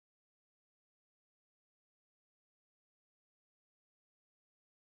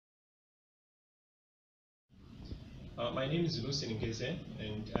My name is Lucian Ngeze,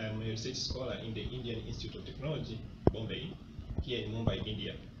 and I'm a research scholar in the Indian Institute of Technology, Bombay, here in Mumbai,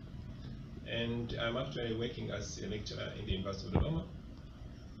 India. And I'm actually working as a lecturer in the University of Dodoma.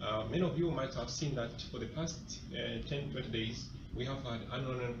 Many of you might have seen that for the past 10-20 days, we have had an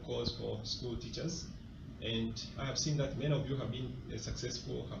online course for school teachers. And I have seen that many of you have been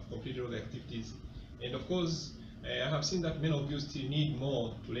successful, have completed all the activities. And of course, I have seen that many of you still need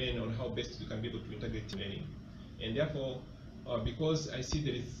more to learn on how best you can be able to integrate learning. And therefore, because I see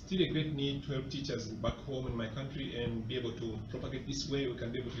there is still a great need to help teachers back home in my country and be able to propagate this way we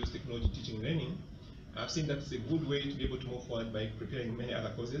can be able to use technology teaching and learning, I've seen that it's a good way to be able to move forward by preparing many other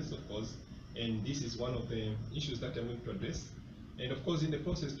courses, of course. And this is one of the issues that I'm going to address. And of course, in the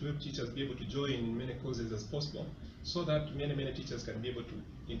process, to help teachers be able to join in many courses as possible, so that many teachers can be able to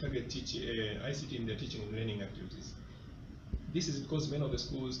integrate ICT in their teaching and learning activities. This is because many of the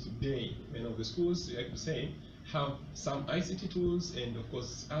schools today, I could say, have some ICT tools, and of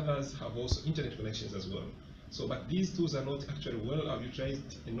course others have also internet connections as well. So, but these tools are not actually well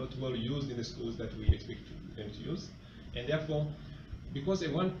utilized and not well used in the schools that we expect them to use. And therefore, because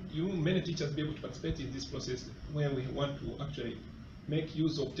I want many teachers to be able to participate in this process where we want to actually make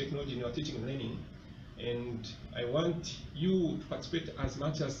use of technology in our teaching and learning, and I want you to participate as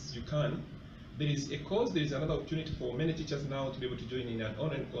much as you can. There is another opportunity for many teachers now to be able to join in an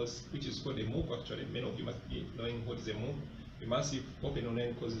online course, which is called a MOOC. Actually, many of you must be knowing what is a MOOC, a massive open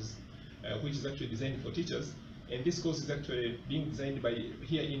online courses, which is actually designed for teachers. And this course is actually being designed by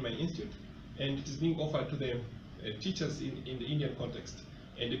here in my institute, and it is being offered to the teachers in the Indian context.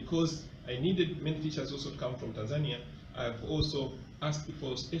 And because I needed many teachers also to come from Tanzania, I've also asked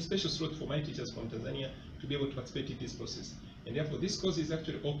for a special slot for my teachers from Tanzania to be able to participate in this process. And therefore, this course is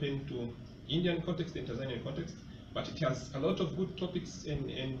actually open to Indian context and Tanzanian context, but it has a lot of good topics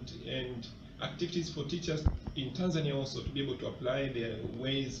and activities for teachers in Tanzania also to be able to apply their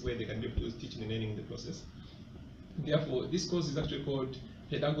ways where they can be able to use teaching and learning in the process. Therefore, this course is actually called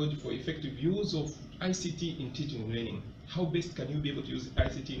Pedagogy for Effective Use of ICT in Teaching and Learning. How best can you be able to use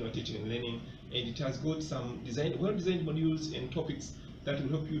ICT in your teaching and learning? And it has got some well-designed modules and topics that will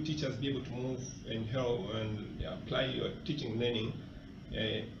help you teachers be able to move and help and apply your teaching and learning,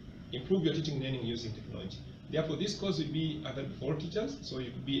 improve your teaching and learning using technology. Therefore, this course will be available for teachers. So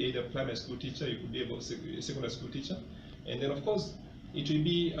you could be either primary school teacher, you could be a secondary school teacher. And then of course, it will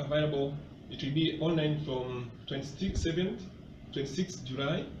be available, it will be online from 26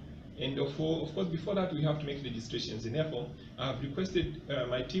 July. And of course, before that, we have to make registrations. And therefore, I have requested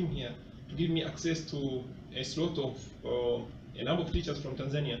my team here to give me access to a slot of a number of teachers from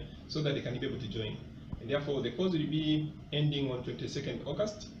Tanzania so that they can be able to join. And therefore, the course will be ending on 22nd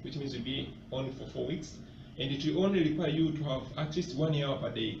August, which means it will be on for 4 weeks. And it will only require you to have at least 1 hour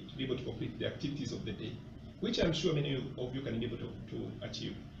per day to be able to complete the activities of the day, which I'm sure many of you can be able to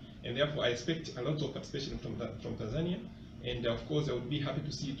achieve. And therefore, I expect a lot of participation from Tanzania. And of course, I would be happy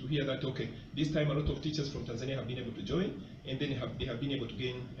to hear that, okay, this time a lot of teachers from Tanzania have been able to join, and then they have been able to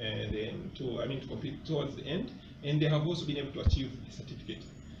gain, to complete towards the end, and they have also been able to achieve a certificate.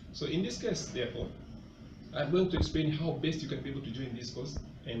 So in this case, therefore, I'm going to explain how best you can be able to join this course,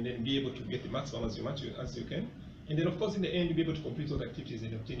 and then be able to get the maximum as you can. And then of course, in the end, you'll be able to complete all the activities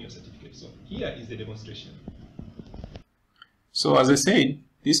and obtain your certificate. So here is the demonstration. So as I said,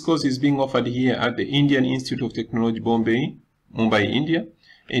 this course is being offered here at the Indian Institute of Technology, Bombay, Mumbai, India,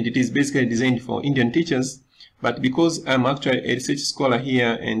 and it is basically designed for Indian teachers. But because I'm actually a research scholar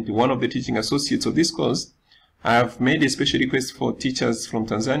here and one of the teaching associates of this course, I have made a special request for teachers from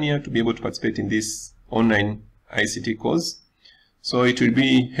Tanzania to be able to participate in this online ICT course. So it will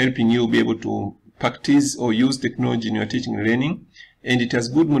be helping you be able to practice or use technology in your teaching and learning. And it has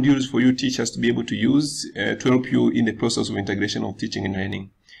good modules for you teachers to be able to use to help you in the process of integration of teaching and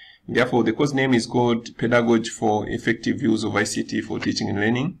learning. Therefore, the course name is called Pedagogy for Effective Use of ICT for Teaching and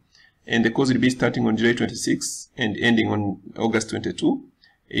Learning. And the course will be starting on July 26 and ending on August 22.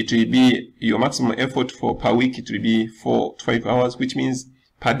 It will be your maximum effort for per week. It will be 4 to 5 hours, which means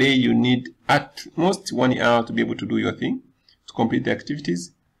per day you need at most 1 hour to be able to do your thing, to complete the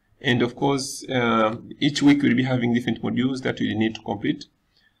activities. And of course, each week we'll be having different modules that you need to complete,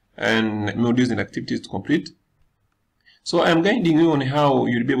 and modules and activities to complete. So I'm guiding you on how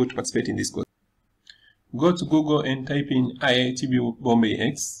you'll be able to participate in this course. Go to Google and type in IITB Bombay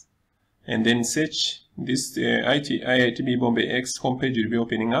X, and then search this IITB Bombay X homepage will be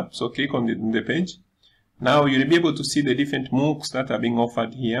opening up. So click on the page. Now you'll be able to see the different MOOCs that are being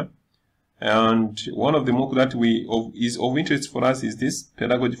offered here. And one of the MOOC that is of interest for us is this,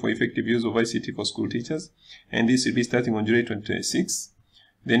 Pedagogy for Effective Use of ICT for School Teachers. And this will be starting on July 26.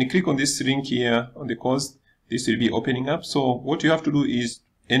 Then you click on this link here on the course. this will be opening up. So what you have to do is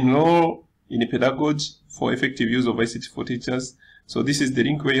enroll in a Pedagogy for effective use of ICT for teachers. So this is the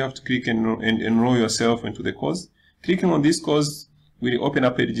link where you have to click and enroll yourself into the course. Clicking on this course will open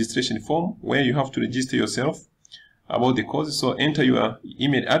up a registration form where you have to register yourself about the course. So enter your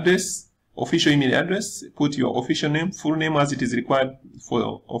email address, official email address, put your official name, full name as it is required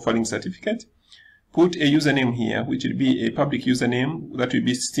for offering certificate. Put a username here, which will be a public username that will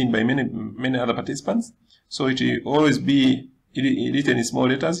be seen by many other participants. So it will always be written in small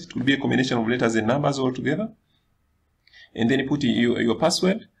letters. It will be a combination of letters and numbers all together. And then you put your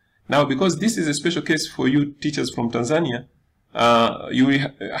password. Now, because this is a special case for you teachers from Tanzania, you will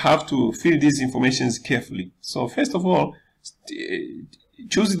have to fill these informations carefully. So first of all,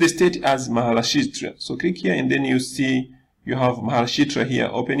 choose the state as Maharashtra. So click here and then you see you have Maharashtra here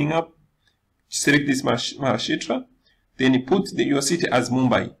opening up. Select this Maharashtra. Then you put your city as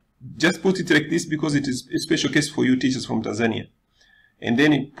Mumbai. Just put it like this because it is a special case for you teachers from Tanzania. And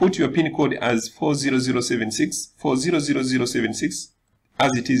then you put your PIN code as 40076, 40076,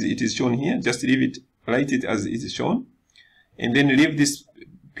 as it is shown here. Just leave it, write it as it is shown. And then leave this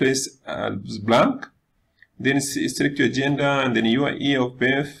place as blank. Then select your gender and then your year of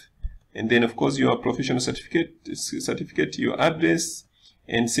birth. And then of course your professional certificate, your address,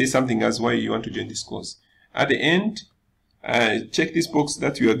 and say something as why you want to join this course. At the end, check this box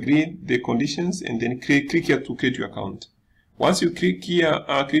that you agree the conditions, and then click here to create your account. Once you click here,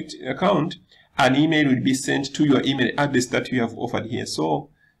 create account, an email will be sent to your email address that you have offered here. So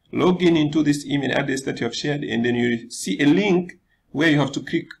log in into this email address that you have shared, and then you see a link where you have to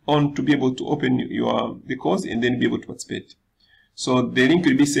click on to be able to open the course and then be able to participate. So the link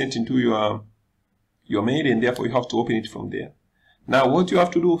will be sent into your mail, and therefore you have to open it from there. Now what you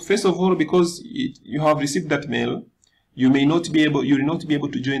have to do, first of all, because you have received that mail, you will not be able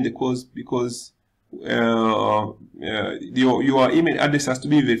to join the course because your email address has to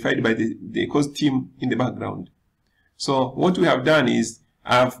be verified by the course team in the background. So what we have done is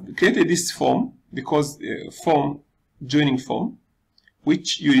I've created this form, because joining form,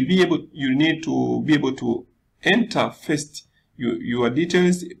 which you need to be able to enter first your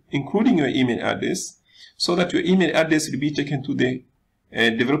details, including your email address, so that your email address will be taken to the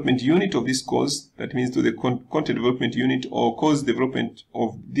development unit of this course. That means to the content development unit or course development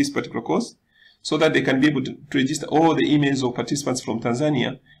of this particular course, so that they can be able to register all the emails of participants from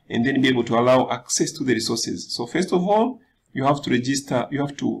Tanzania and then be able to allow access to the resources. So first of all, you have to register, you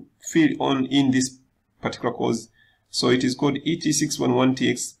have to fill in this particular course. So it is called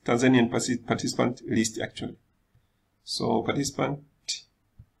ET611TX, Tanzanian participant list actually. So participant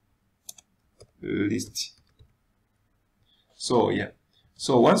list. So yeah.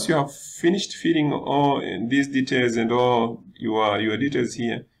 So once you have finished filling all these details and all your details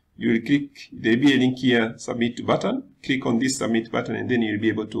here, you will click, there will be a link here, submit button. Click on this submit button, and then you'll be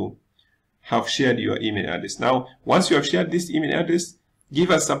able to have shared your email address. Now, once you have shared this email address,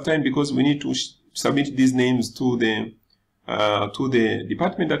 give us some time because we need to submit these names to the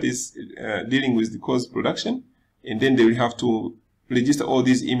department that is dealing with the course production, and then they will have to register all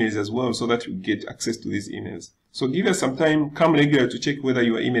these emails as well so that you get access to these emails. So give us some time, come regularly to check whether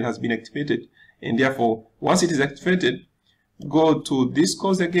your email has been activated, and therefore once it is activated, go to this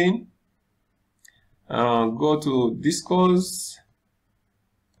course again, go to this course,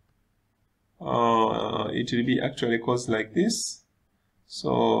 it will be actually a course like this.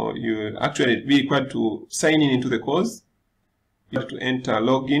 So you actually be required to sign in into the course. You have to enter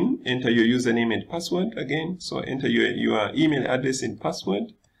login, enter your username and password again. So enter your email address and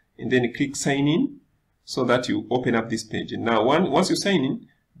password, and then click sign in so that you open up this page. And now once you sign in,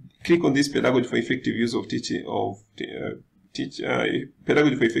 click on this Pedagogy for effective use of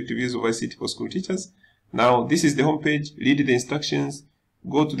Pedagogy for effective use of ICT for school teachers. Now this is the home page. Read the instructions.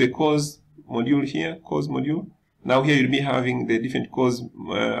 Go to the course module here, course module. Now here you'll be having the different course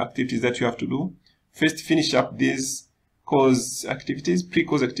activities that you have to do. First, finish up these course activities,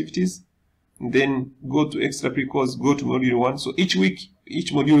 pre-course activities. Then go to extra pre-course, go to module 1. So each week,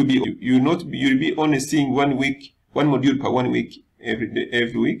 each module will be, you'll be only seeing one module per 1 week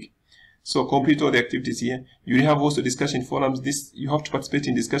every week. So complete all the activities here. You will have also discussion forums. You have to participate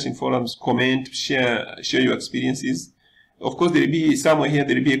in discussion forums, comment, share your experiences. Of course, there will be somewhere here,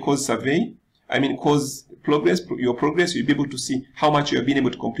 there will be a course survey. I mean, course progress, your progress, you'll be able to see how much you have been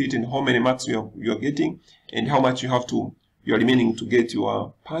able to complete and how many marks you're getting, and how much you are remaining to get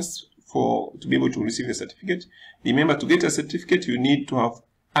your pass to be able to receive a certificate. Remember, to get a certificate, you need to have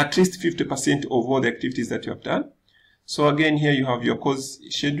at least 50% of all the activities that you have done. So again, here you have your course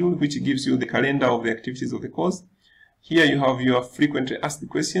schedule, which gives you the calendar of the activities of the course. Here you have your frequently asked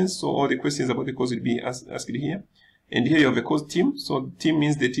questions. So all the questions about the course will be asked here. And here you have a course team. So team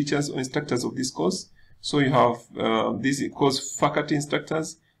means the teachers or instructors of this course. So you have this course faculty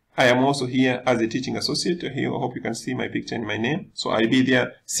instructors. I am also here as a teaching associate. Here I hope you can see my picture and my name. So I'll be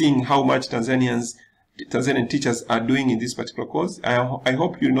there seeing how much Tanzanian teachers are doing in this particular course. I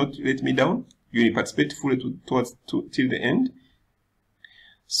hope you will not let me down. You will participate fully till the end.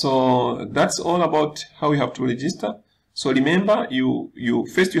 So that's all about how you have to register. So remember, you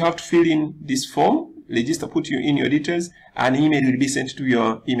first you have to fill in this form, register, put you in your details, an email will be sent to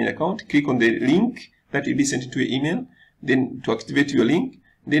your email account. Click on the link that will be sent to your email, then to activate your link.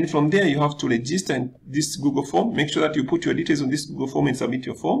 Then from there you have to register in this Google form. Make sure that you put your details on this Google form and submit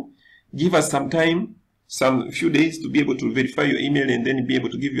your form. Give us some time, some few days to be able to verify your email and then be able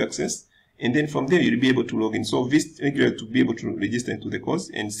to give you access. And then from there, you'll be able to log in. So visit regularly to be able to register into the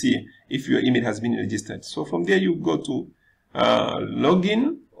course and see if your email has been registered. So from there, you go to log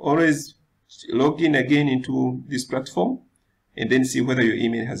in. Always log in again into this platform and then see whether your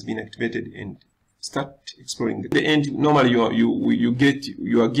email has been activated and start exploring. At the end, normally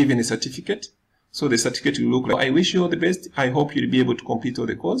you are given a certificate. So the certificate will look like, I wish you all the best. I hope you'll be able to complete all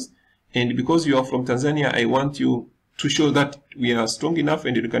the course. And because you are from Tanzania, I want you to show that we are strong enough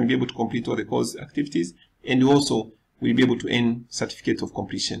and you can be able to complete all the course activities, and also will be able to earn certificate of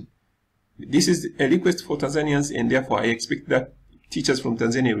completion. This is a request for Tanzanians, and therefore I expect that teachers from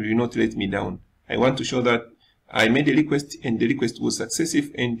Tanzania will not let me down. I want to show that I made a request and the request was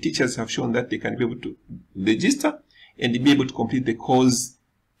successive, and teachers have shown that they can be able to register and be able to complete the course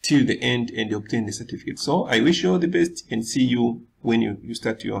till the end and obtain the certificate. So I wish you all the best and see you when you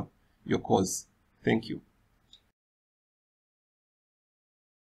start your course. Thank you.